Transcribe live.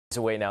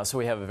Away now, so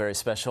we have a very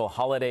special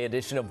holiday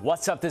edition of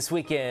What's Up This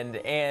Weekend,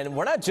 and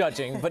we're not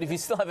judging, but if you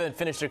still haven't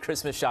finished your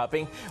Christmas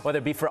shopping, whether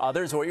it be for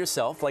others or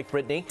yourself, like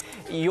Brittany,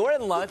 you're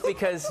in luck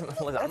because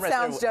listen,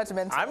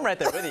 I'm right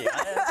there with you.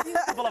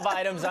 A couple of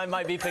items I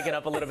might be picking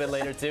up a little bit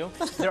later too.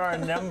 There are a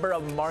number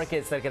of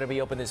markets that are going to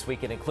be open this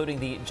weekend, including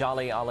the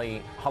Jolly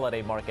Ollie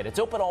Holiday Market. It's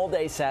open all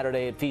day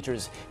Saturday. It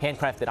features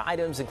handcrafted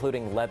items,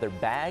 including leather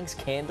bags,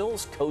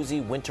 candles,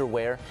 cozy winter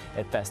wear,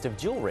 and festive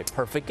jewelry.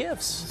 Perfect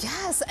gifts.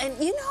 Yes, and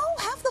you know,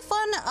 half the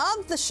fun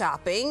of the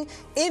shopping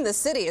in the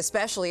city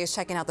especially is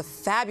checking out the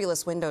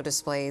fabulous window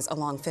displays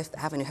along Fifth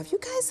Avenue. Have you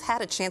guys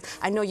had a chance?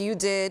 I know you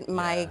did,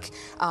 Mike,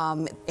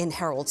 in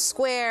Herald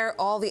Square,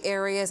 all the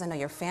areas. I know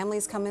your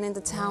family's coming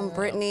into town,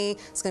 Brittany.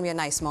 It's going to be a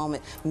nice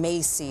moment.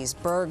 Macy's,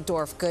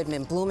 Bergdorf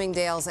Goodman,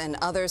 Bloomingdale's, and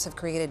others have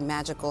created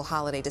magical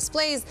holiday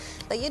displays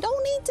that you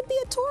don't need to be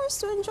a tourist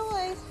to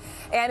enjoy.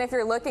 And if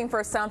you're looking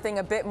for something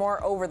a bit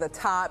more over the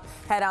top,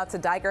 head out to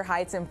Dyker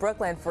Heights in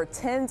Brooklyn for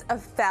tens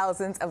of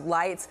thousands of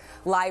lights,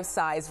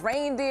 life-size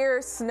reindeer,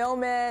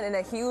 snowmen, and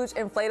a huge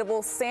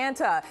inflatable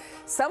Santa.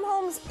 Some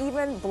homes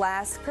even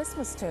blast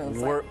Christmas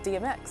tunes like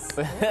DMX.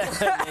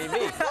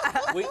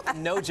 Maybe.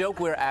 No joke,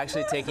 we're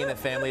actually taking the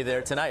family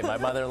there tonight. My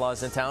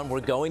mother-in-law's in town. We're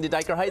going to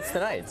Dyker Heights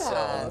tonight.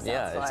 So,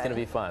 yeah, it's going to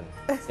be fun.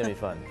 It's going to be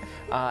fun.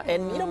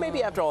 And, you know,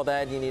 maybe after all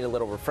that, you need a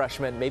little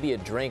refreshment, maybe a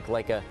drink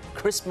like a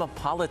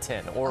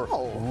Christmapolitan or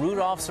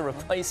Rudolph's a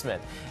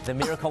replacement. The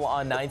Miracle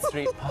on 9th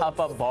Street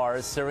pop-up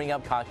bars serving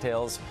up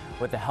cocktails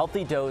with a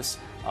healthy dose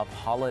of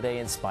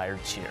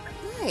holiday-inspired cheer.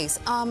 Nice.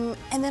 And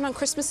then on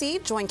Christmas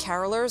Eve, join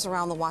carolers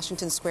around the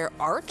Washington Square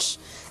Arch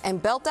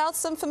and belt out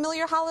some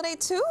familiar holiday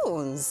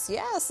tunes.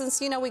 Yeah, since,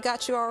 you know, we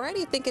got you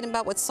already thinking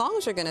about what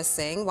songs you're going to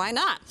sing, why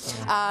not?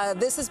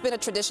 This has been a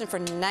tradition for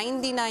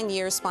 99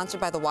 years,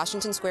 sponsored by the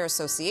Washington Square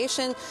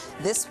Association.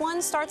 This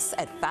one starts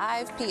at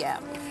 5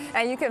 p.m.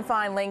 And you can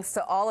find links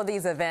to all of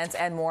these events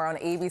and more on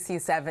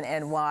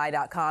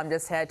abc7ny.com.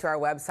 Just head to our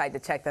website to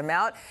check them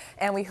out.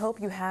 And we hope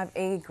you have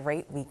a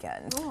great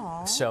weekend.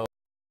 So